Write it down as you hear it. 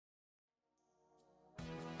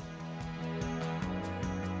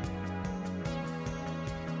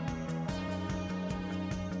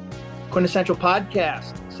Quintessential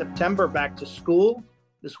Podcast, September back to school.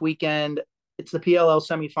 This weekend, it's the PLL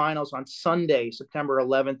semifinals on Sunday, September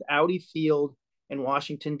 11th, Audi Field in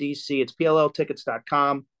Washington, D.C. It's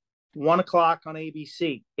PLLtickets.com, 1 o'clock on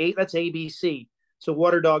ABC. That's ABC. So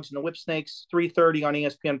Water Dogs and the Whip Snakes, 3:30 on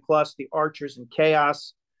ESPN Plus, the Archers and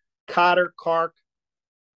Chaos. Cotter, Kark,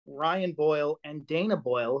 Ryan Boyle, and Dana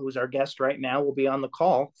Boyle, who's our guest right now, will be on the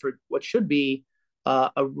call for what should be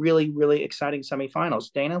a really, really exciting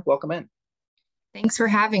semifinals. Dana, welcome in. Thanks for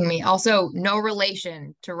having me. Also, no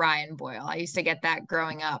relation to Ryan Boyle. I used to get that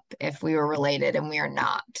growing up if we were related, and we are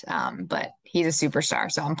not. But he's a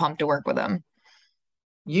superstar, so I'm pumped to work with him.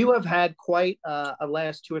 You have had quite a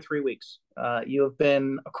last 2 or 3 weeks. You have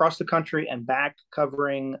been across the country and back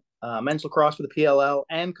covering men's lacrosse for the PLL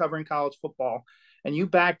and covering college football. And you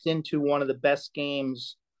backed into one of the best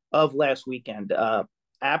games of last weekend.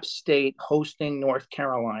 App State hosting North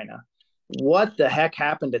Carolina. What the heck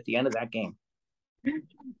happened at the end of that game?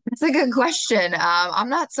 That's a good question. I'm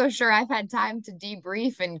not so sure I've had time to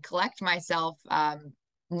debrief and collect myself.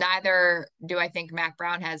 Neither do I think Mac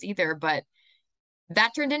Brown has either, but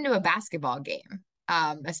that turned into a basketball game,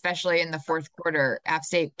 especially in the fourth quarter. App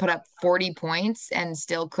State put up 40 points and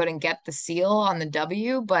still couldn't get the seal on the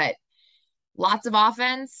W, but lots of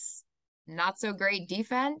offense, not so great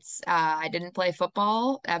defense. I didn't play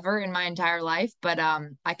football ever in my entire life, but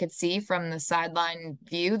I could see from the sideline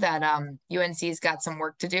view that UNC's got some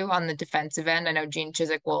work to do on the defensive end. I know Gene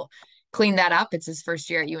Chizik will clean that up. It's his first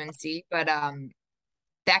year at UNC, but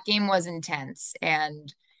that game was intense,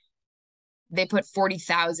 and they put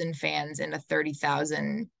 40,000 fans in a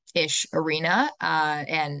 30,000-ish arena,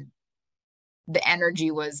 and the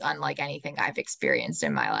energy was unlike anything I've experienced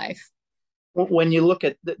in my life. When you look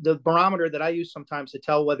at the barometer that I use sometimes to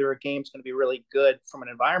tell whether a game's going to be really good from an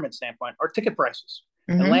environment standpoint are ticket prices.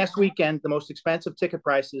 Mm-hmm. And last weekend, the most expensive ticket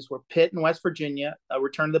prices were Pitt in West Virginia, a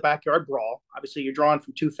return to the backyard brawl. Obviously, you're drawing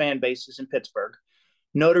from two fan bases in Pittsburgh.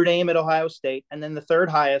 Notre Dame at Ohio State. And then the third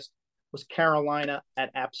highest was Carolina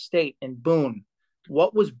at App State in Boone.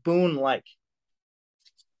 What was Boone like?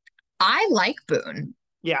 I like Boone.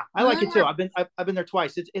 Yeah, I like it too. I've been there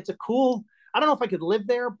twice. It's a cool. I don't know if I could live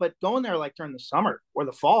there, but going there like during the summer or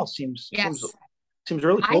the fall seems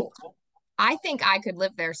really cool. I think I could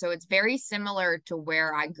live there. So it's very similar to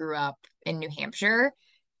where I grew up in New Hampshire.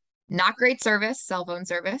 Not great service, cell phone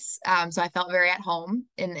service. So I felt very at home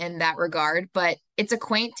in that regard, but it's a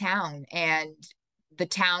quaint town, and the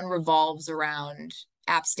town revolves around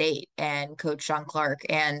App State and Coach Sean Clark,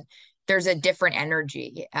 and there's a different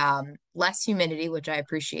energy, less humidity, which I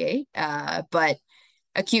appreciate, but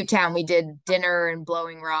a cute town. We did dinner in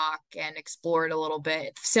Blowing Rock and explored a little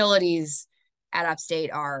bit. Facilities at App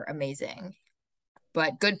State are amazing,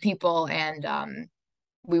 but good people, and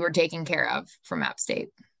we were taken care of from App State.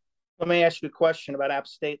 Let me ask you a question about App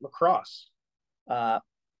State lacrosse.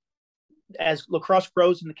 As lacrosse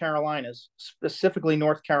grows in the Carolinas, specifically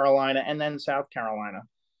North Carolina and then South Carolina,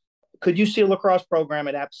 could you see a lacrosse program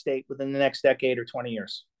at App State within the next decade or 20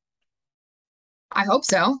 years? I hope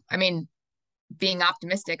so. I mean, being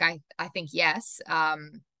optimistic, I think yes.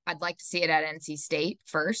 I'd like to see it at NC State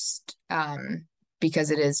first, because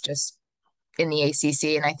it is just in the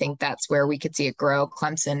ACC, and I think that's where we could see it grow.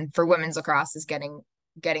 Clemson for women's lacrosse is getting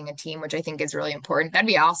a team, which I think is really important. That'd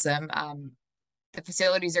be awesome. The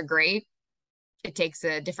facilities are great. It takes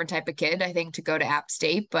a different type of kid, I think, to go to App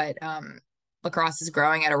State, but lacrosse is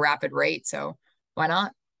growing at a rapid rate, so why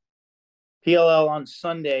not? PLL on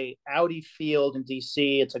Sunday, Audi Field in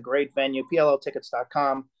DC. It's a great venue,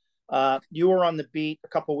 PLLtickets.com. You were on the beat a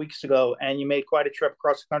couple of weeks ago, and you made quite a trip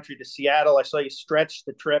across the country to Seattle. I saw you stretch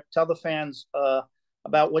the trip. Tell the fans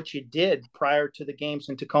about what you did prior to the games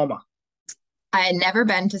in Tacoma. I had never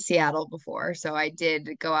been to Seattle before, so I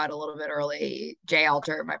did go out a little bit early. Jay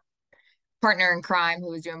Alter, my partner in crime who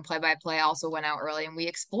was doing play-by-play, also went out early, and we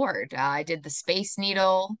explored. I did the Space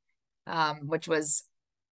Needle, which was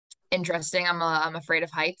interesting. I'm afraid of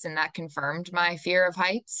heights, and that confirmed my fear of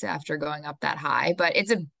heights after going up that high. But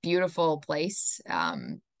it's a beautiful place.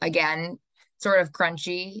 Again, sort of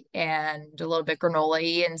crunchy and a little bit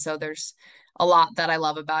granola-y, and so there's a lot that I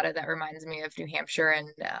love about it that reminds me of New Hampshire and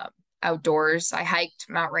outdoors. I hiked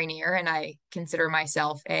Mount Rainier, and I consider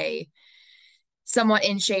myself a somewhat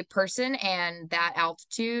in shape person, and that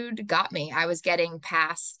altitude got me. I was getting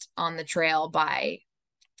passed on the trail by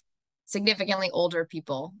significantly older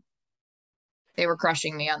people. They were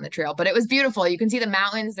crushing me on the trail, but it was beautiful. You can see the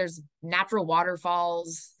mountains. There's natural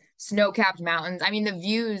waterfalls, snow-capped mountains. I mean, the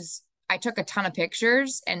views, I took a ton of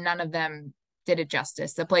pictures and none of them did it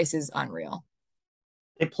justice. The place is unreal.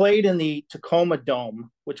 They played in the Tacoma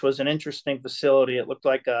Dome, which was an interesting facility. It looked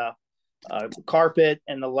like a carpet,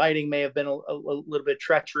 and the lighting may have been a little bit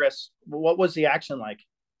treacherous. What was the action like?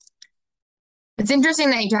 It's interesting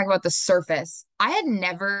that you talk about the surface. I had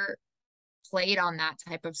never played on that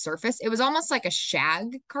type of surface. It was almost like a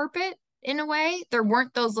shag carpet in a way. There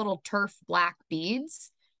weren't those little turf black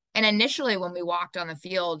beads. And initially, when we walked on the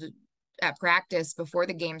field at practice before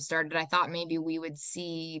the game started, I thought maybe we would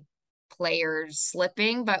see players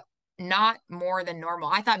slipping, but not more than normal.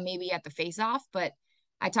 I thought maybe at the face-off, but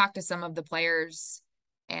I talked to some of the players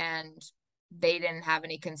and they didn't have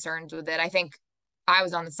any concerns with it. I think I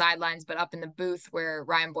was on the sidelines, but up in the booth where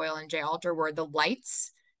Ryan Boyle and Jay Alter were, the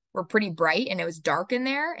lights were pretty bright and it was dark in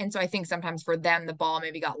there. And so I think sometimes for them, the ball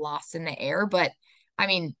maybe got lost in the air. But I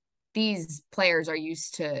mean, these players are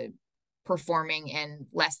used to performing in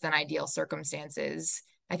less than ideal circumstances.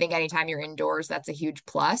 I think anytime you're indoors, that's a huge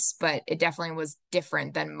plus, but it definitely was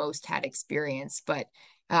different than most had experienced. But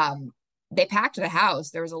they packed the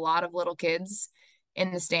house. There was a lot of little kids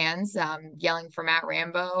in the stands yelling for Matt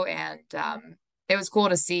Rambo. And it was cool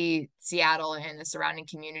to see Seattle and the surrounding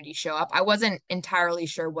community show up. I wasn't entirely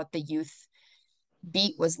sure what the youth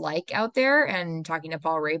beat was like out there. And talking to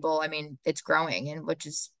Paul Rabel, I mean, it's growing, and which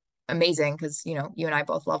is amazing because, you know, you and I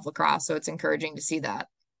both love lacrosse. So it's encouraging to see that.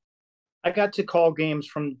 I got to call games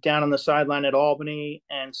from down on the sideline at Albany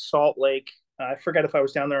and Salt Lake. I forget if I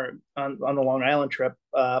was down there on the Long Island trip.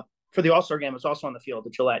 For the All-Star game, it was also on the field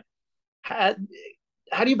at Gillette. How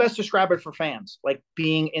do you best describe it for fans? Like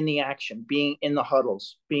being in the action, being in the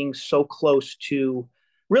huddles, being so close to,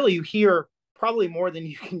 really, you hear probably more than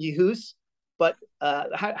you can use, but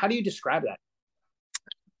how do you describe that?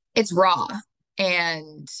 It's raw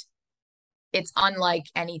and it's unlike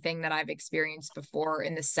anything that I've experienced before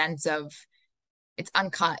in the sense of it's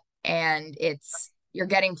uncut and it's you're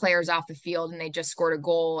getting players off the field and they just scored a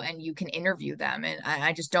goal and you can interview them. And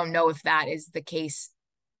I just don't know if that is the case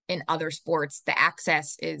in other sports. The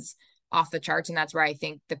access is off the charts. And that's where I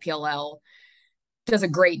think the PLL does a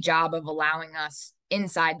great job of allowing us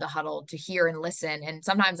inside the huddle to hear and listen. And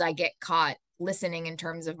sometimes I get caught listening in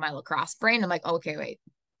terms of my lacrosse brain. I'm like, okay, wait,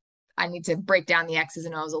 I need to break down the X's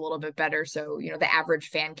and O's a little bit better so, you know, the average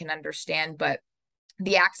fan can understand. But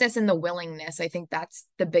the access and the willingness, I think that's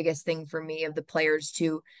the biggest thing for me of the players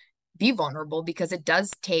to be vulnerable, because it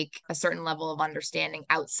does take a certain level of understanding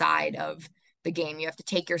outside of the game. You have to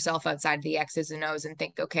take yourself outside the X's and O's and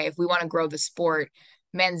think, okay, if we want to grow the sport,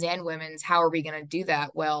 men's and women's, how are we going to do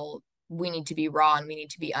that? Well, we need to be raw and we need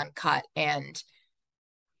to be uncut. And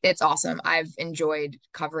it's awesome. I've enjoyed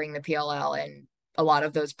covering the PLL, and a lot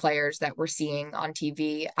of those players that we're seeing on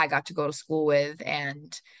TV, I got to go to school with,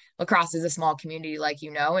 and lacrosse is a small community, like,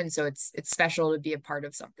 you know, and so it's special to be a part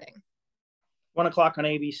of something. 1 o'clock on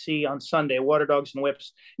ABC on Sunday, Water Dogs and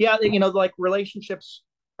Whips. Yeah, you know, like relationships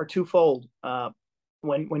are twofold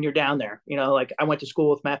when you're down there. You know, like I went to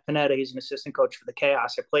school with Matt Panetta. He's an assistant coach for the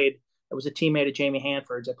Chaos. I was a teammate of Jamie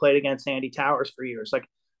Hanford's. I played against Andy Towers for years. Like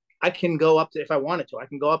I can go up to, if I wanted to, I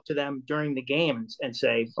can go up to them during the game and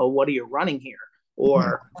say, oh, what are you running here?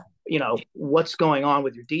 Or, you know, what's going on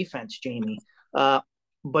with your defense, Jamie?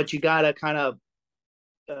 But you got to kind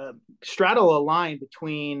of straddle a line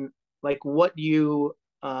between like what you're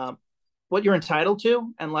entitled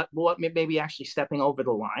to and what maybe actually stepping over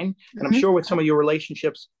the line. And I'm sure with some of your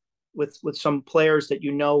relationships with some players that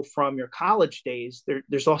you know from your college days,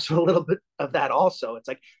 there's also a little bit of that also. It's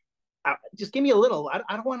like, just give me a little.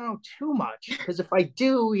 I don't want to know too much, because if I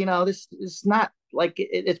do, you know, this is not like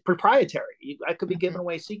it's proprietary. I could be giving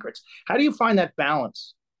away secrets. How do you find that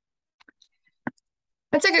balance?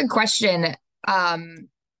 That's a good question.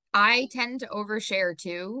 I tend to overshare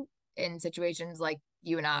too in situations like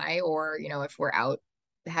you and I, or, you know, if we're out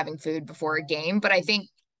having food before a game. But I think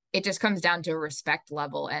it just comes down to a respect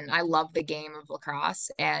level. And I love the game of lacrosse,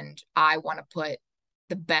 and I want to put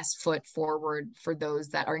the best foot forward for those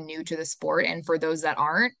that are new to the sport, and for those that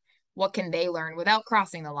aren't, what can they learn without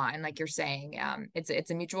crossing the line, like you're saying.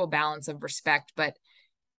 It's a mutual balance of respect, but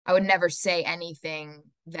I would never say anything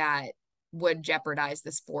that would jeopardize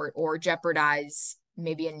the sport or jeopardize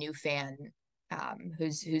maybe a new fan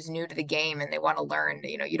who's new to the game and they want to learn.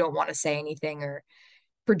 You know, you don't want to say anything or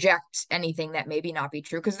project anything that maybe not be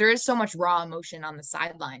true, because there is so much raw emotion on the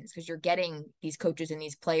sidelines, because you're getting these coaches and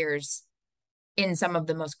these players in some of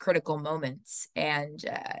the most critical moments. And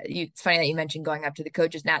it's funny that you mentioned going up to the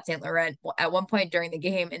coaches. Nat St. Laurent, at one point during the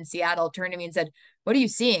game in Seattle, turned to me and said, "What are you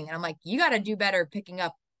seeing?" And I'm like, "You got to do better picking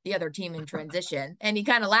up the other team in transition." And he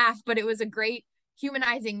kind of laughed, but it was a great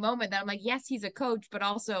humanizing moment that I'm like, yes, he's a coach, but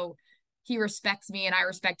also he respects me and I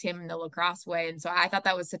respect him in the lacrosse way. And so I thought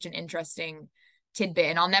that was such an interesting tidbit,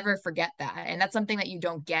 and I'll never forget that. And that's something that you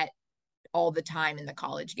don't get all the time in the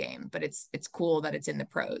college game, but it's cool that it's in the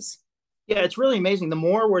pros. Yeah, it's really amazing. The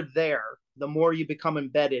more we're there, the more you become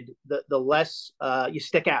embedded, the less you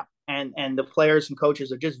stick out, and the players and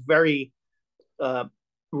coaches are just very uh,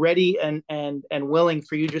 ready and willing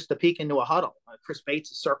for you just to peek into a huddle. Chris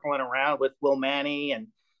Bates is circling around with Will Manny and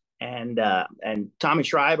Tommy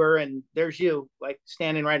Schreiber, and there's you like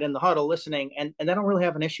standing right in the huddle listening, and they don't really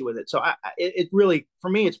have an issue with it. So it really, for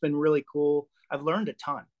me, it's been really cool. I've learned a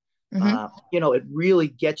ton. Mm-hmm. It really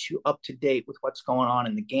gets you up to date with what's going on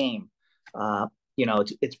in the game.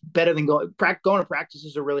 It's better than going to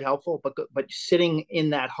practices are really helpful, but sitting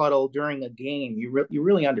in that huddle during a game, you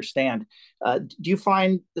really understand. Do you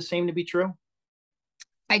find the same to be true?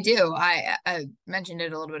 I do. I mentioned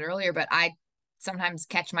it a little bit earlier, but I sometimes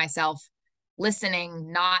catch myself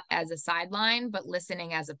listening not as a sideline, but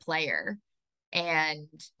listening as a player. And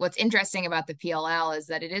what's interesting about the PLL is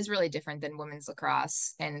that it is really different than women's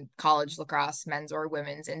lacrosse and college lacrosse, men's or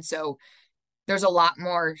women's. And so there's a lot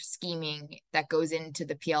more scheming that goes into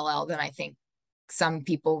the PLL than I think some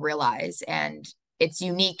people realize. And it's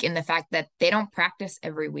unique in the fact that they don't practice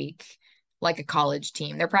every week like a college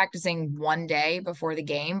team. They're practicing one day before the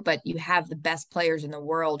game, but you have the best players in the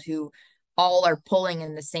world who all are pulling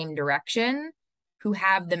in the same direction, who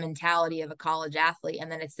have the mentality of a college athlete.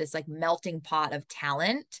 And then it's this like melting pot of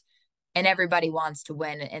talent, and everybody wants to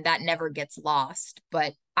win, and that never gets lost.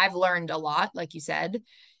 But I've learned a lot, like you said,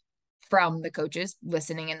 from the coaches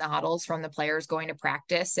listening in the huddles, from the players going to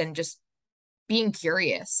practice, and just being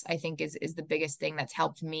curious, I think is the biggest thing that's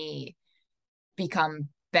helped me become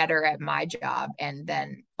better at my job, and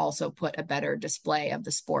then also put a better display of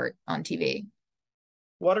the sport on TV.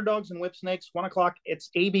 Water Dogs and Whip Snakes, 1 o'clock.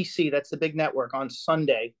 It's ABC. That's the big network on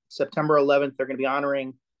Sunday, September 11th. They're going to be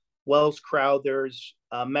honoring Wells Crowther's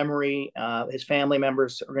memory. His family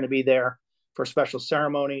members are going to be there for a special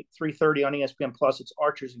ceremony. 3:30 on ESPN Plus. It's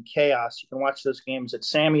Archers and Chaos. You can watch those games at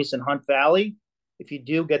Sammy's in Hunt Valley. If you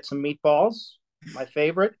do, get some meatballs, my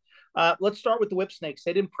favorite. Let's start with the Whip Snakes.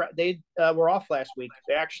 They were off last week.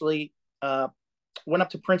 They actually went up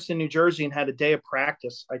to Princeton, New Jersey, and had a day of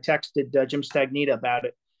practice. I texted Jim Stagnita about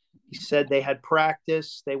it. He said they had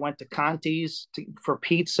practice. They went to Conti's for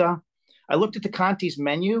pizza. I looked at the Conti's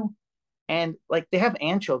menu, and like they have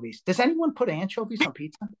anchovies. Does anyone put anchovies on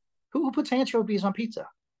pizza? Who puts anchovies on pizza?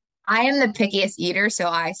 I am the pickiest eater, so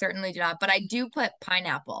I certainly do not, but I do put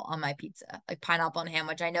pineapple on my pizza, like pineapple and ham,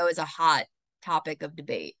 which I know is a hot topic of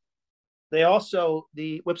debate.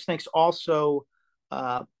 The Whip Snakes also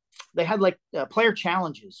they had like player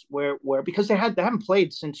challenges where because they haven't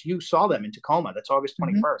played since you saw them in Tacoma. That's August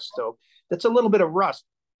 21st. So that's a little bit of rust.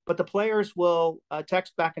 But the players will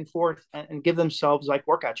text back and forth and give themselves like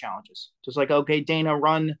workout challenges. Just like, okay, Dana,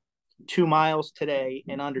 run 2 miles today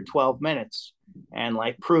in under 12 minutes and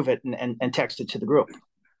like prove it and text it to the group.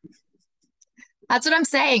 That's what I'm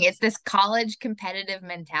saying. It's this college competitive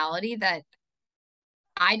mentality that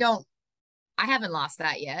I haven't lost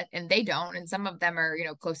that yet, and they don't. And some of them are,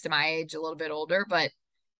 close to my age, a little bit older, but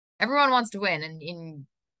everyone wants to win. And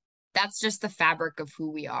that's just the fabric of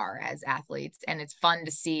who we are as athletes. And it's fun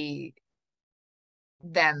to see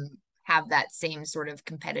them have that same sort of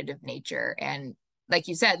competitive nature. And like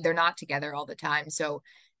you said, they're not together all the time. So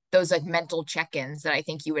those like mental check-ins that I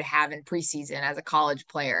think you would have in preseason as a college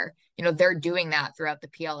player, they're doing that throughout the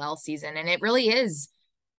PLL season. And it really is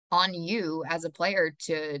on you as a player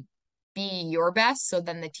to be your best so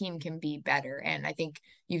then the team can be better. And I think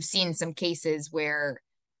you've seen some cases where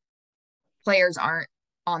players aren't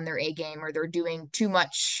on their A game, or they're doing too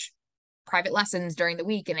much private lessons during the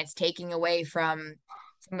week, and it's taking away from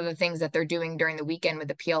some of the things that they're doing during the weekend with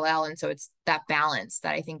the PLL. And so it's that balance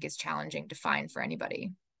that I think is challenging to find for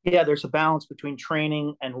anybody. Yeah, there's a balance between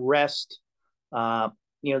training and rest.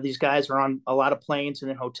 These guys are on a lot of planes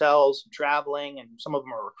and in hotels, traveling, and some of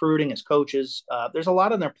them are recruiting as coaches. There's a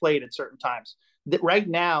lot on their plate at certain times. Right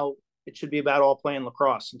now, it should be about all playing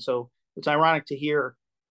lacrosse, and so it's ironic to hear,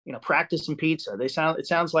 practice and pizza. It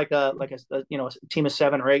sounds like a team of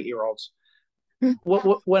 7 or 8 year olds.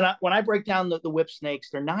 When I break down the Whip Snakes,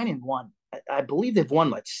 they're 9-1. I believe they've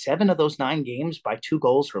won like 7 of those 9 games by 2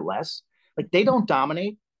 goals or less. Like they don't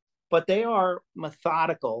dominate, but they are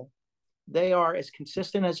methodical. They are as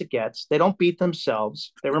consistent as it gets. They don't beat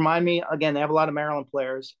themselves. They remind me, again, they have a lot of Maryland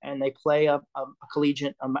players, and they play a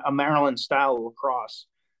collegiate, a Maryland style of lacrosse.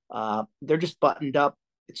 They're just buttoned up.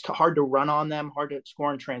 It's hard to run on them, hard to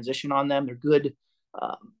score in transition on them. They're good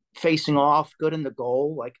facing off, good in the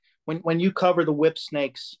goal. Like when you cover the Whip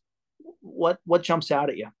Snakes, what jumps out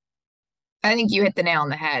at you? I think you hit the nail on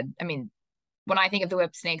the head. I mean, when I think of the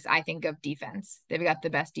Whip Snakes, I think of defense. They've got the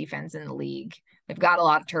best defense in the league. They've got a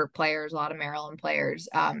lot of Terp players, a lot of Maryland players.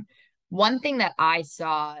 One thing that I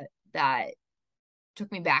saw that took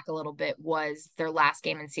me back a little bit was their last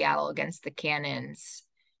game in Seattle against the Cannons.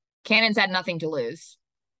 Cannons had nothing to lose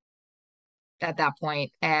at that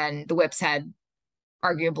point, and the Whips had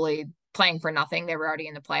arguably playing for nothing. They were already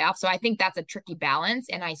in the playoffs. So I think that's a tricky balance.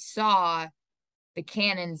 And I saw the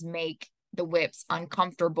Cannons make the Whips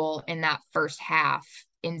uncomfortable in that first half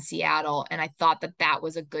in Seattle. And I thought that that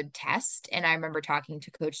was a good test. And I remember talking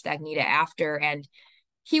to Coach Stagnita after, and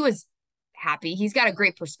he was happy. He's got a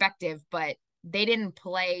great perspective, but they didn't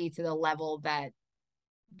play to the level that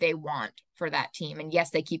they want for that team. And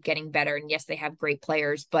yes, they keep getting better. And yes, they have great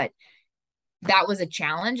players, but that was a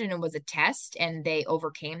challenge and it was a test, and they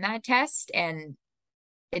overcame that test. And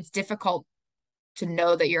it's difficult to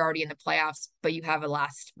know that you're already in the playoffs, but you have a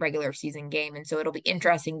last regular season game. And so it'll be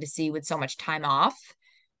interesting to see, with so much time off,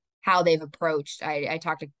 how they've approached. I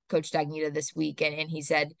talked to Coach Stagnita this week, and he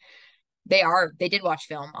said they did watch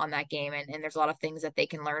film on that game, and there's a lot of things that they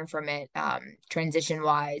can learn from it, transition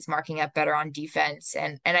wise, marking up better on defense.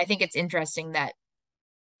 And I think it's interesting that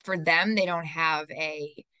for them, they don't have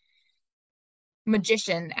a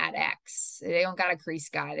magician at X. They don't got a crease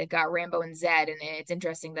guy. They've got Rambo and Zed, and it's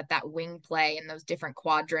interesting that that wing play and those different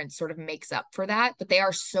quadrants sort of makes up for that. But they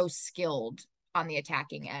are so skilled on the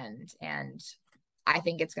attacking end, and I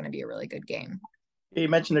think it's going to be a really good game. You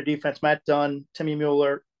mentioned their defense: Matt Dunn, Timmy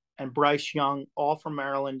Mueller, and Bryce Young, all from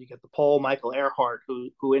Maryland. You get the Pole, Michael Earhart,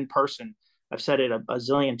 who in person, I've said it a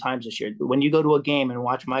zillion times this year, when you go to a game and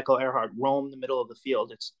watch Michael Earhart roam the middle of the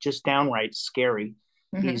field, it's just downright scary.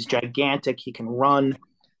 Mm-hmm. He's gigantic. He can run.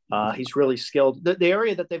 He's really skilled. The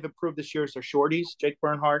area that they've improved this year is their shorties. Jake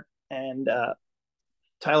Bernhardt and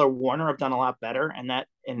Tyler Warner have done a lot better, and that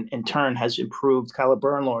in turn has improved Kyler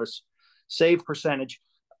Bernlor's save percentage.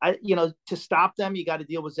 To stop them, you got to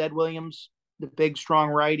deal with Zed Williams, the big, strong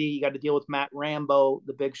righty. You got to deal with Matt Rambo,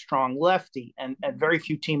 the big, strong lefty. And very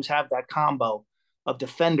few teams have that combo of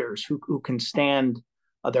defenders who can stand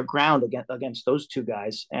their ground against those two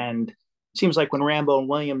guys. And it seems like when Rambo and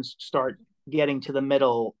Williams start getting to the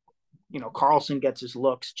middle, Carlson gets his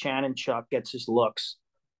looks, Chanenchuk gets his looks,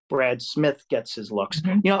 Brad Smith gets his looks.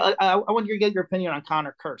 Mm-hmm. I want you to get your opinion on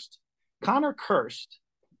Connor Kirst. Connor Kirst,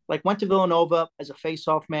 went to Villanova as a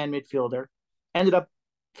face-off man midfielder, ended up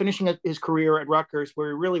finishing his career at Rutgers,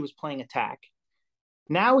 where he really was playing attack.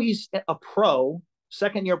 Now he's a pro,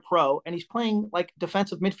 second-year pro, and he's playing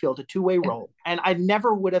defensive midfield, a two-way role. And I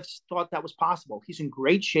never would have thought that was possible. He's in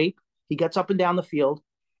great shape. He gets up and down the field.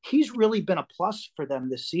 He's really been a plus for them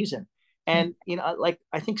this season. And,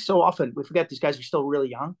 I think so often we forget these guys are still really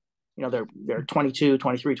young. They're 22,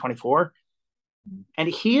 23, 24. And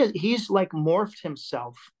he's morphed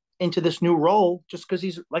himself into this new role just because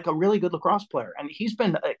he's a really good lacrosse player. And he's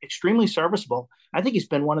been extremely serviceable. I think he's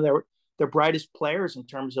been one of their brightest players in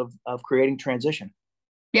terms of creating transition.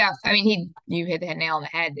 Yeah. I mean, you hit the nail on the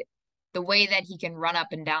head. The way that he can run up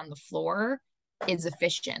and down the floor is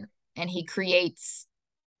efficient, and he creates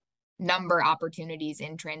number opportunities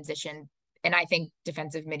in transition. And I think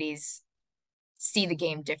defensive middies see the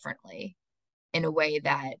game differently in a way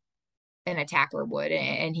that an attacker would.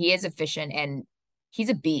 And he is efficient, and he's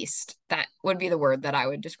a beast. That would be the word that I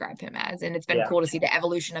would describe him as. And it's been cool to see the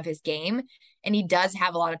evolution of his game. And he does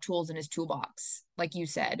have a lot of tools in his toolbox, like you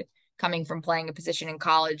said, coming from playing a position in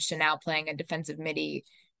college to now playing a defensive midi.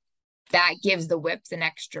 That gives the Whips an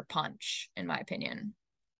extra punch, in my opinion.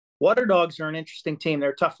 Water Dogs are an interesting team.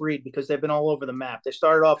 They're a tough read because they've been all over the map. They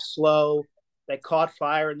started off slow. They caught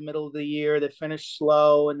fire in the middle of the year. They finished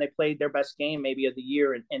slow, and they played their best game maybe of the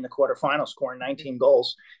year in the quarterfinals, scoring 19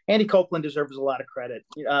 goals. Andy Copeland deserves a lot of credit.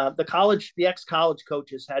 The ex-college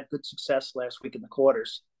coaches had good success last week in the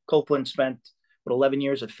quarters. Copeland spent 11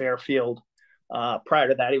 years at Fairfield. Prior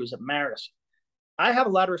to that, he was at Marist. I have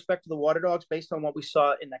a lot of respect for the Water Dogs based on what we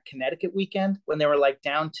saw in that Connecticut weekend when they were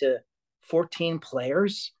down to 14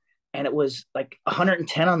 players, and it was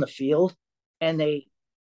 110 on the field, and they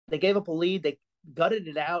gave up a lead. They gutted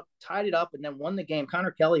it out, tied it up, and then won the game.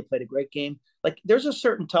 Connor Kelly played a great game. There's a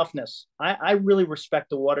certain toughness. I really respect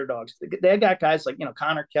the Water Dogs. They got guys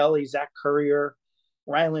Connor Kelly, Zach Currier,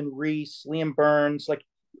 Rylan Reese, Liam Burns,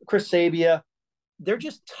 Chris Sabia. They're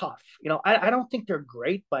just tough. I don't think they're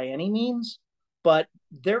great by any means, but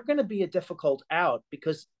they're going to be a difficult out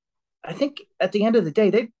because I think at the end of the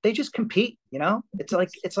day, they just compete.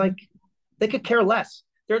 It's like they could care less.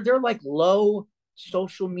 They're low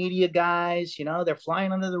social media guys. They're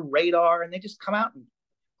flying under the radar, and they just come out and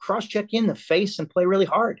cross-check you in the face and play really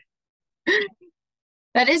hard.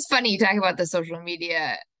 That is funny. You talk about the social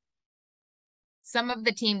media. some of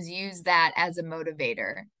the teams use that as a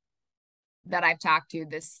motivator that I've talked to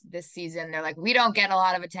this season. They're like, we don't get a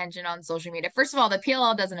lot of attention on social media. First of all, the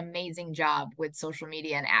PLL does an amazing job with social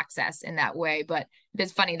media and access in that way. But it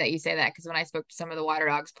is funny that you say that, because when I spoke to some of the Water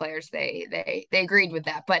Dogs players, they agreed with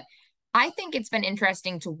that. But I think it's been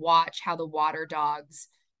interesting to watch how the Water Dogs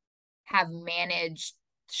have managed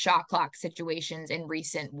shot clock situations in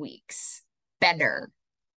recent weeks better.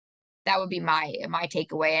 That would be my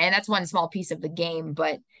takeaway. And that's one small piece of the game,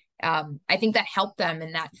 but I think that helped them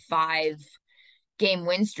in that 5-game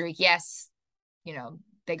win streak. Yes,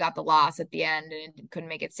 they got the loss at the end and couldn't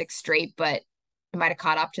make it 6 straight, but it might have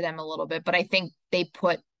caught up to them a little bit. But I think they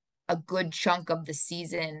put a good chunk of the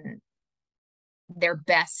season, their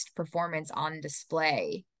best performance, on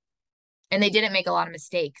display. And they didn't make a lot of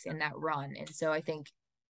mistakes in that run. And so I think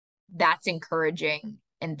that's encouraging.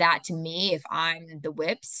 And that, to me, if I'm the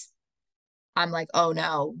Whips, I'm like, oh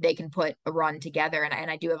no, they can put a run together.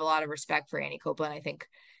 And I do have a lot of respect for Andy Copeland. I think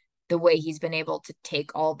the way he's been able to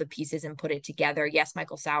take all the pieces and put it together. Yes,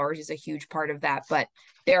 Michael Sowers is a huge part of that, but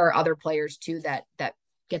there are other players too that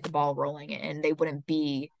get the ball rolling, and they wouldn't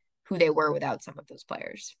be who they were without some of those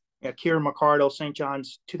players. Yeah, Kieran McCardle, St.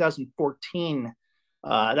 John's, 2014.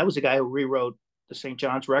 That was a guy who rewrote the St.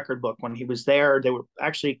 John's record book when he was there. They were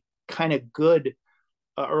actually kind of good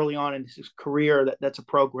early on in his career. That's a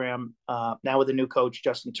program now with a new coach,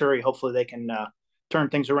 Justin Turry. Hopefully they can turn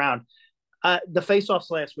things around. The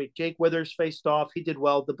face-offs last week, Jake Withers faced off. He did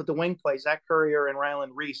well. But the wing plays, Zach Currier and Rylan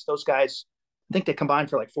Reese, those guys, I think they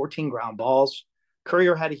combined for like 14 ground balls.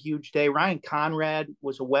 Currier had a huge day. Ryan Conrad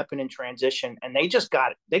was a weapon in transition, and they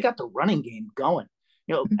got the running game going.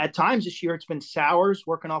 At times this year, it's been Sowers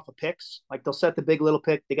working off of picks. Like, they'll set the big little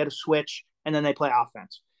pick, they get a switch, and then they play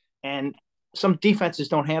offense. And some defenses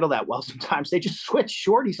don't handle that well sometimes. They just switch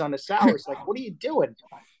shorties on the Sowers. Like, what are you doing?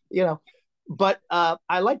 But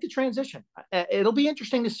I like the transition. It'll be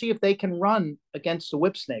interesting to see if they can run against the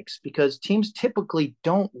Whip Snakes, because teams typically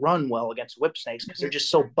don't run well against Whip Snakes because they're just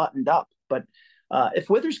so buttoned up. But if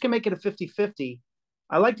Withers can make it a 50-50,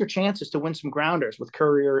 I like their chances to win some grounders with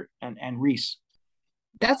Currier and Reese.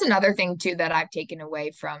 That's another thing too that I've taken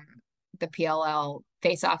away from the PLL.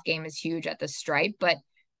 Face-off game is huge at the stripe, but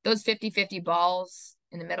those 50-50 balls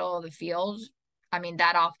in the middle of the field, I mean,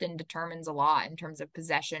 that often determines a lot in terms of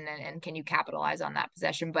possession and can you capitalize on that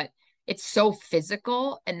possession. But it's so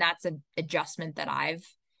physical, and that's an adjustment that I've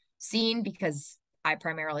seen because I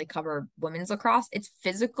primarily cover women's lacrosse. It's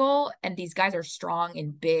physical, and these guys are strong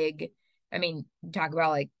and big. I mean, talk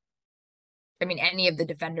about any of the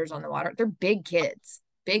defenders on the Water, they're big kids,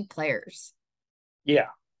 big players. Yeah.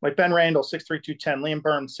 Like Ben Randall, 6'3", 210. Liam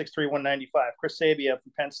Burns, 6'3", 195. Chris Sabia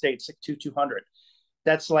from Penn State, 6'2", 200.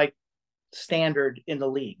 That's like standard in the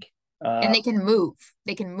league. And they can move.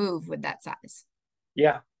 They can move with that size.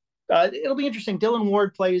 Yeah. It'll be interesting. Dylan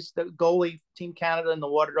Ward plays the goalie, Team Canada, and the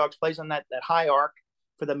Water Dogs, plays on that high arc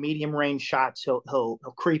for the medium range shots. He'll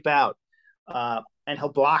creep out and he'll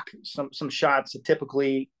block some shots that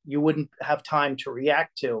typically you wouldn't have time to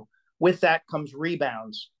react to. With that comes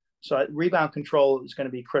rebounds. So rebound control is going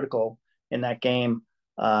to be critical in that game.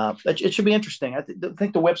 It should be interesting. I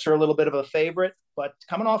think the Whips are a little bit of a favorite, but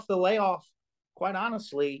coming off the layoff, quite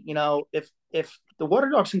honestly, if the Water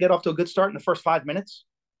Dogs can get off to a good start in the first 5 minutes,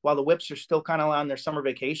 while the Whips are still kind of on their summer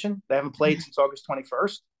vacation, they haven't played since August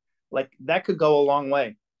 21st, like, that could go a long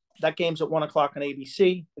way. That game's at 1:00 on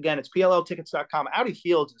ABC. Again, it's PLLtickets.com. Audi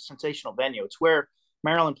Field's a sensational venue. It's where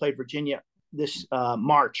Maryland played Virginia this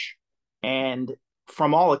March, and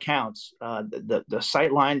from all accounts, the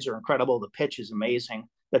sight lines are incredible. The pitch is amazing.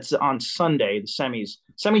 That's on Sunday, the semis.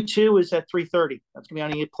 Semi 2 is at 3:30. That's going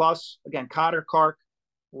to be on EA+. Again, Cotter Kark,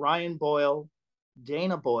 Ryan Boyle,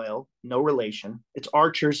 Dana Boyle, no relation. It's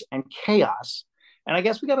Archers and Chaos. And I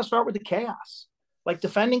guess we got to start with the Chaos. Like,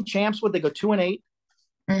 defending champs, would they go 2-8?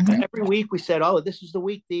 Mm-hmm. Every week we said, oh, this is the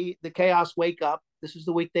week the Chaos wake up. This is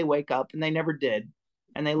the week they wake up, and they never did.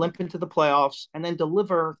 And they limp into the playoffs and then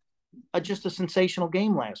deliver just a sensational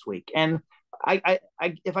game last week. And I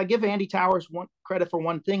if I give Andy Towers credit for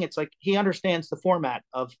one thing, it's like he understands the format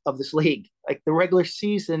of this league. Like, the regular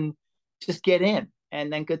season, just get in,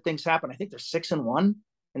 and then good things happen. I think they're 6-1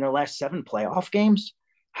 in their last 7 playoff games.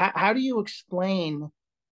 How do you explain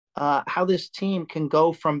how this team can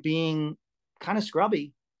go from being kind of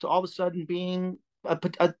scrubby to all of a sudden being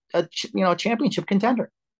a championship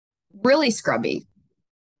contender? Really scrubby.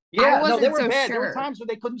 Yeah, no, they were bad. Sure. There were times where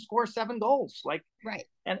they couldn't score 7 goals. Like, right.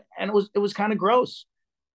 And it was kind of gross.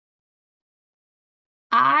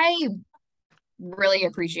 I really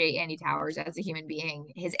appreciate Andy Towers as a human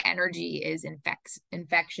being. His energy is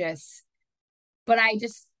infectious. But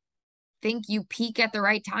think you peak at the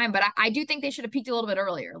right time, but I do think they should have peaked a little bit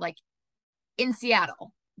earlier, like in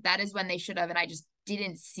Seattle. That is when they should have, and I just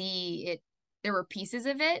didn't see it. There were pieces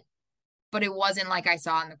of it, but it wasn't like I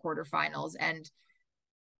saw in the quarterfinals. And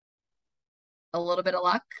a little bit of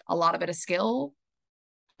luck, a lot of bit of skill,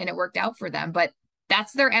 and it worked out for them. But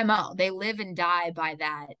that's their MO. They live and die by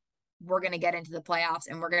that. We're going to get into the playoffs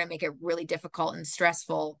and we're going to make it really difficult and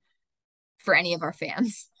stressful for any of our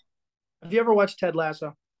fans. Have you ever watched Ted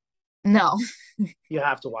Lasso? No. You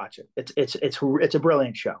have to watch it. It's a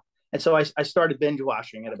brilliant show. And so I started binge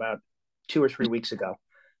watching it about 2 or 3 weeks ago.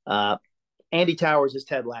 Andy Towers is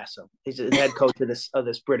Ted Lasso. He's the head coach of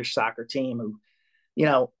this British soccer team who, you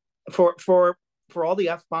know, for all the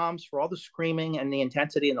F bombs, for all the screaming and the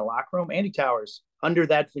intensity in the locker room, Andy Towers, under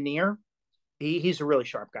that veneer, he's a really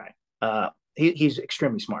sharp guy. He's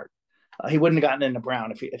extremely smart. He wouldn't have gotten into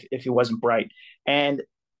Brown if he wasn't bright. And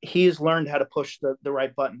he's learned how to push the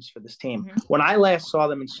right buttons for this team. Mm-hmm. When I last saw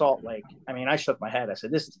them in Salt Lake, I mean, I shook my head. I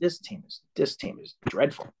said, this team is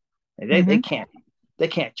dreadful. They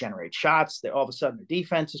can't generate shots. All of a sudden, their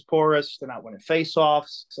defense is porous. They're not winning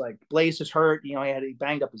faceoffs. It's like Blaze is hurt. You know, he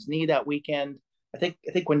banged up his knee that weekend. I think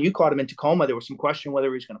when you caught him in Tacoma, there was some question whether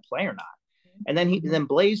he was going to play or not. And then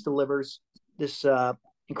Blaze delivers this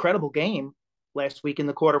incredible game last week in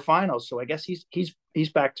the quarterfinals. So I guess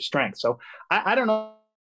he's back to strength. So I don't know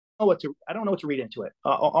what to read into it.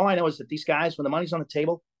 All I know is that these guys, when the money's on the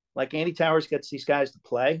table, like Andy Towers gets these guys to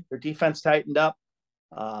play, their defense tightened up.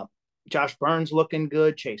 Josh Burns looking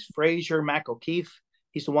good. Chase Frazier, Mac O'Keefe.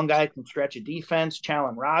 He's the one guy who can stretch a defense.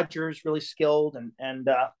 Challen Rogers, really skilled. And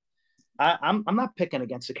I'm not picking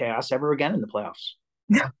against the Chaos ever again in the playoffs.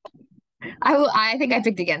 I think I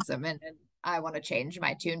picked against them, and I want to change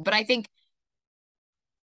my tune. But I think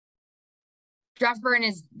Josh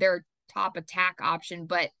Burns is their top attack option.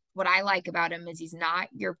 But what I like about him is he's not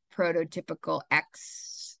your prototypical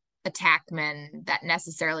attackman that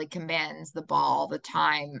necessarily commands the ball all the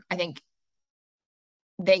time. I think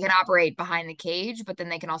they can operate behind the cage, but then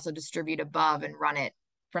they can also distribute above and run it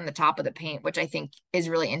from the top of the paint, which I think is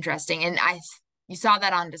really interesting. And you saw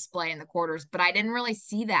that on display in the quarters, but I didn't really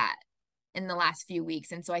see that in the last few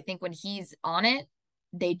weeks. And so I think when he's on it,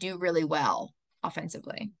 they do really well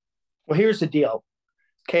offensively. Well, here's the deal.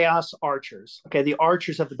 Chaos Archers. Okay, the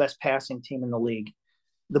Archers have the best passing team in the league.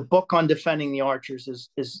 The book on defending the Archers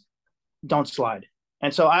is don't slide.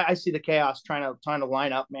 And so I see the Chaos trying to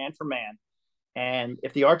line up man for man. And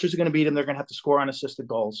if the Archers are going to beat them, they're going to have to score unassisted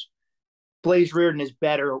goals. Blaze Reardon is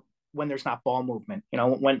better when there's not ball movement. You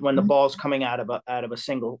know, when the ball's coming out of a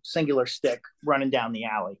singular stick running down the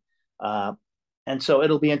alley. And so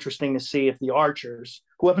it'll be interesting to see if the Archers,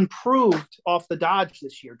 who have improved off the dodge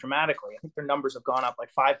this year dramatically, I think their numbers have gone up like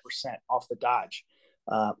 5% off the dodge.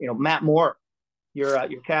 Matt Moore, your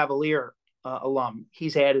Cavalier alum,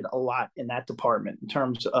 he's added a lot in that department in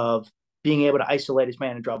terms of being able to isolate his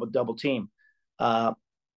man and draw a double team.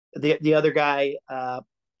 The other guy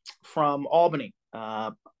from Albany,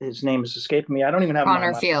 his name is escaping me. I don't even have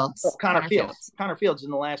Connor Fields. Connor Fields. Connor Fields in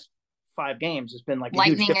the last 5 games has been like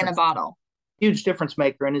lightning in a bottle. Huge difference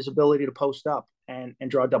maker in his ability to post up and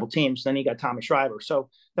draw double teams. Then you got Tommy Shriver. So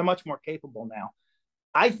they're much more capable now.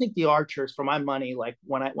 I think the Archers, for my money, like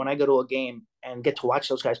when I go to a game and get to watch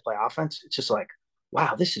those guys play offense, it's just like,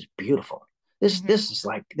 wow, this is beautiful. This is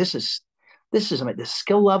the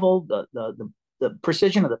skill level, the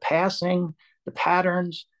precision of the passing, the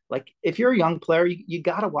patterns. Like if you're a young player, you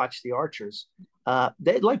got to watch the Archers.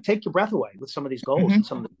 They like take your breath away with some of these goals and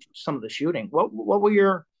some of the shooting. What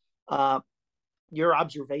were your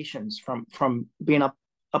observations from being up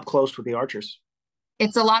close with the Archers?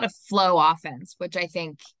 It's a lot of flow offense, which I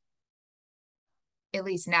think, at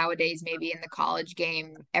least nowadays, maybe in the college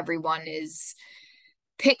game, everyone is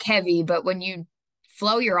pick heavy. But when you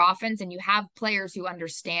flow your offense and you have players who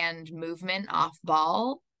understand movement off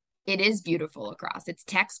ball, it is beautiful lacrosse. It's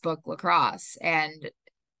textbook lacrosse. And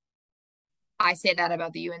I say that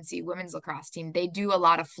about the UNC women's lacrosse team. They do a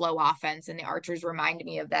lot of flow offense, and the Archers remind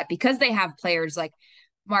me of that because they have players like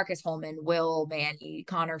Marcus Holman, Will Manny,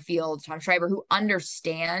 Connor Fields, Tom Schreiber, who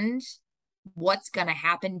understand what's going to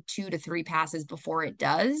happen 2 to 3 passes before it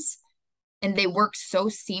does. And they work so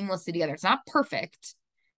seamlessly together. It's not perfect,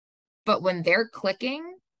 but when they're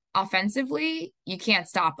clicking offensively, you can't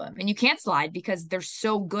stop them. And you can't slide because they're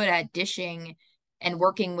so good at dishing and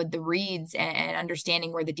working with the reads and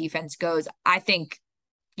understanding where the defense goes. I think,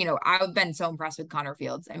 I've been so impressed with Connor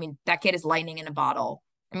Fields. I mean, that kid is lightning in a bottle.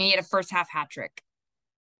 I mean, he had a first half hat trick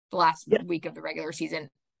the last week of the regular season.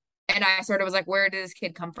 And I sort of was like, where did this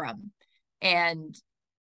kid come from? And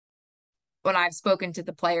when I've spoken to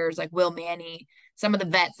the players like Will Manny some of the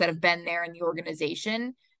vets that have been there in the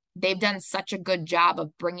organization, they've done such a good job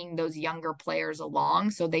of bringing those younger players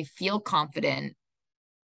along so they feel confident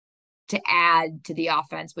to add to the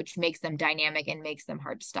offense, which makes them dynamic and makes them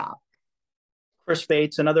hard to stop. Chris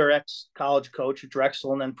Bates, another ex-college coach at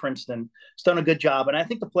Drexel and then Princeton, has done a good job. And I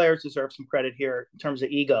think the players deserve some credit here in terms of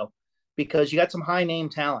ego, because you got some high-name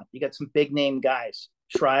talent. You got some big-name guys,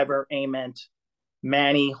 Shriver, Ament,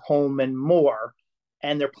 Manny, Holman, Moore,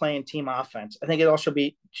 and they're playing team offense. I think it also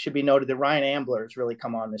should be noted that Ryan Ambler has really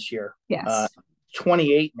come on this year. Yes.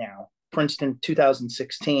 28 now, Princeton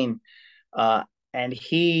 2016. And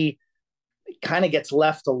he kind of gets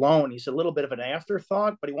left alone. He's a little bit of an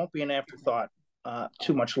afterthought, but he won't be an afterthought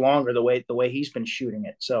too much longer the way he's been shooting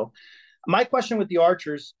it. So my question with the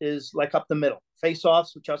Archers is like up the middle.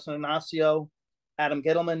 Face-offs with Justin Ignacio, Adam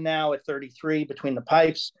Gittleman now at 33 between the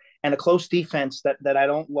pipes, and a close defense that I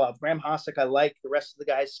don't love. Graham Hossack I like. The rest of the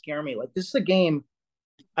guys scare me. Like, this is a game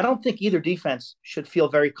I don't think either defense should feel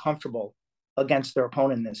very comfortable against their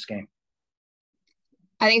opponent in this game.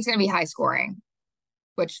 I think it's going to be high scoring,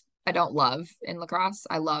 which I don't love in lacrosse.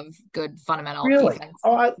 I love good fundamental defense.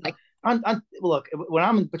 Oh, look, when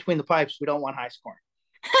I'm between the pipes, we don't want high scoring.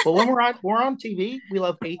 But when we're on TV, we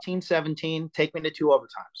love 18-17, take me to 2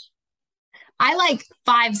 overtimes. I like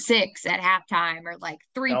 5-6 at halftime, or like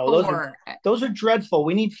 3-4. Those are dreadful.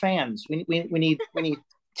 We need fans. We need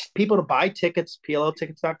people to buy tickets,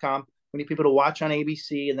 PLLtickets.com. We need people to watch on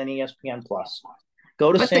ABC and then ESPN Plus.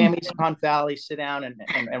 Go to Sammy's in Hunt Valley, sit down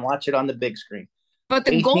and watch it on the big screen. But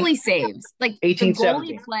the goalie saves, like 18,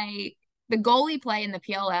 the goalie play in the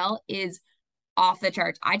PLL is off the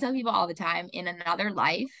charts. I tell people all the time, in another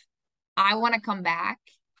life, I want to come back.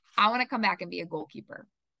 I want to come back and be a goalkeeper.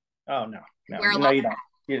 Oh, no, you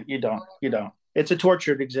don't. You don't. It's a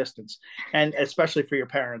tortured existence, and especially for your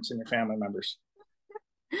parents and your family members.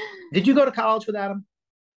 Did you go to college with Adam?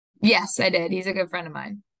 Yes, I did. He's a good friend of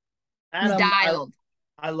mine. Adam, he's dialed.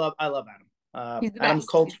 I love Adam. He's the Adam's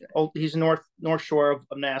best. he's North Shore of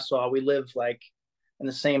Nassau. We live like in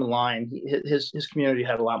the same line. His community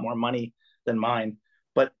had a lot more money than mine,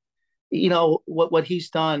 but you know what he's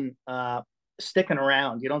done, sticking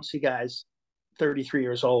around. You don't see guys 33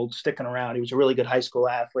 years old sticking around. He was a really good high school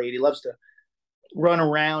athlete. He loves to run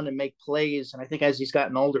around and make plays, and I think as he's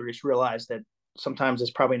gotten older, he's realized that sometimes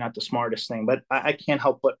it's probably not the smartest thing. But I can't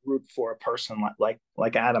help but root for a person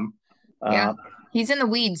like Adam. Yeah, he's in the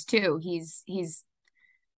weeds too. He's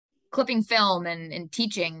clipping film and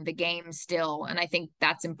teaching the game still, and I think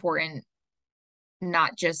that's important,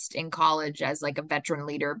 not just in college as like a veteran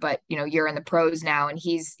leader, but you know, you're in the pros now, and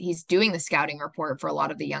he's doing the scouting report for a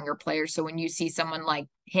lot of the younger players. So when you see someone like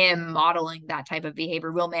him modeling that type of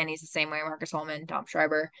behavior, Will Manny's the same way, Marcus Holman, Tom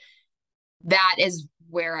Schreiber, that is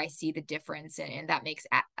where I see the difference, and that makes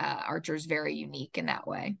Archers very unique in that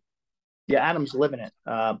way. Yeah, Adam's living it.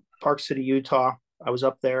 Park City, Utah. I was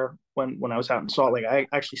up there when I was out in Salt Lake. I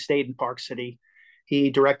actually stayed in Park City.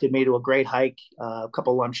 He directed me to a great hike, a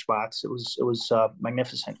couple lunch spots. It was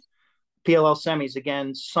magnificent. PLL semis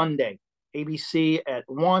again Sunday, ABC at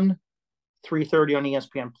 1, 3:30 on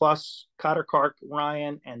ESPN Plus. Cotter Clark,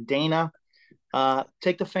 Ryan, and Dana.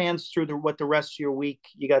 Take the fans through what the rest of your week.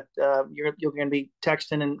 You got you're going to be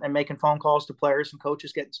texting and making phone calls to players and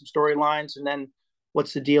coaches, getting some storylines, and then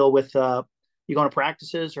what's the deal with you going to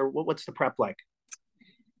practices, or what's the prep like?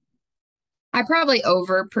 I probably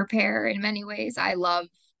over prepare in many ways. I love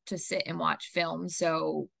to sit and watch film.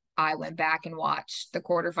 So I went back and watched the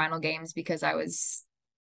quarterfinal games because I was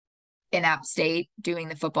in App State doing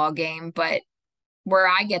the football game. But where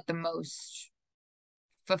I get the most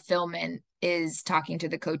fulfillment is talking to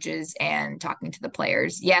the coaches and talking to the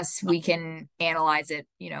players. Yes, we can analyze it,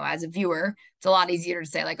 you know, as a viewer. It's a lot easier to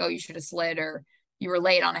say like, oh, you should have slid, or you were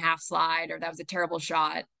late on a half slide, or that was a terrible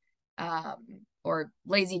shot. Or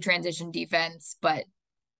lazy transition defense, but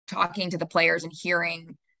talking to the players and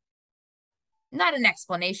hearing not an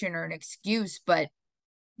explanation or an excuse, but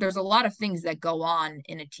there's a lot of things that go on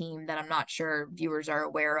in a team that I'm not sure viewers are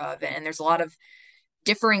aware of. And there's a lot of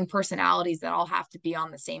differing personalities that all have to be on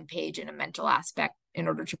the same page in a mental aspect in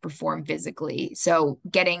order to perform physically. So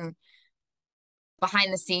getting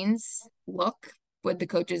behind the scenes look with the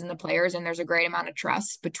coaches and the players, and there's a great amount of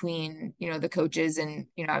trust between, you know, the coaches and,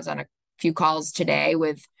 you know, I was on a few calls today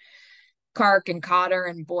with Kark and Cotter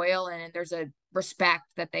and Boyle, and there's a respect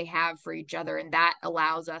that they have for each other, and that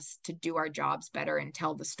allows us to do our jobs better and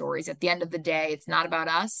tell the stories. At the end of the day, it's not about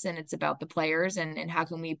us, and it's about the players, and how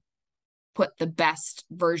can we put the best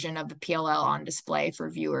version of the PLL on display for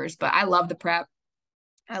viewers. But I love the prep.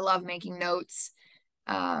 I love making notes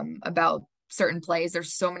about certain plays.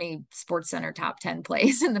 There's so many Sports Center top 10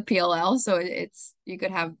 plays in the PLL. So you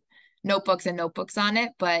could have notebooks and notebooks on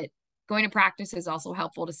it, but going to practice is also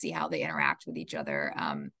helpful to see how they interact with each other.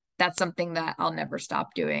 That's something that I'll never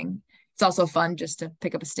stop doing. It's also fun just to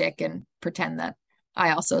pick up a stick and pretend that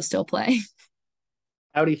I also still play.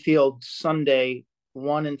 Audi Field Sunday,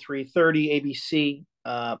 1 and 3:30 ABC.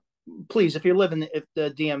 Please, if you're living if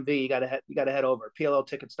the DMV, you gotta head over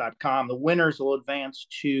PLLtickets.com. The winners will advance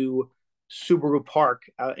to Subaru Park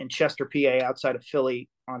in Chester, PA, outside of Philly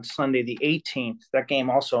on Sunday the 18th. That game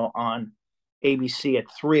also on ABC at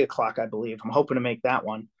 3:00, I believe. I'm hoping to make that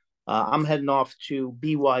one. I'm heading off to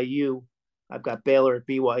BYU. I've got Baylor at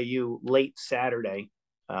BYU late Saturday,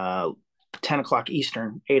 10:00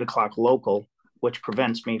 Eastern, 8:00 local, which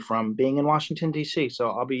prevents me from being in Washington, D.C. So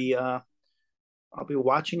I'll be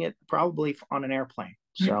watching it probably on an airplane.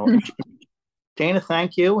 So Dana,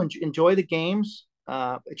 thank you. Enjoy the games.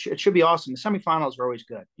 It should be awesome. The semifinals are always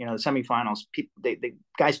good. The semifinals, people, they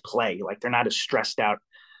guys play like they're not as stressed out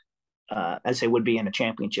as they would be in a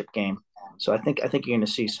championship game. So I think you're going to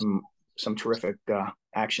see some terrific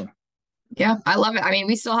action. Yeah, I love it. I mean,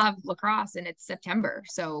 we still have lacrosse and it's September,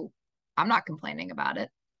 so I'm not complaining about it.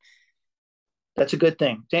 That's a good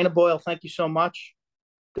thing. Dana Boyle, thank you so much.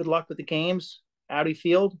 Good luck with the games. Audi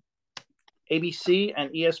Field, ABC, and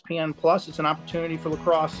ESPN Plus. It's an opportunity for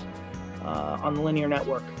lacrosse on the Linear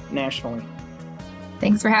Network nationally.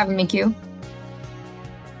 Thanks for having me, Q.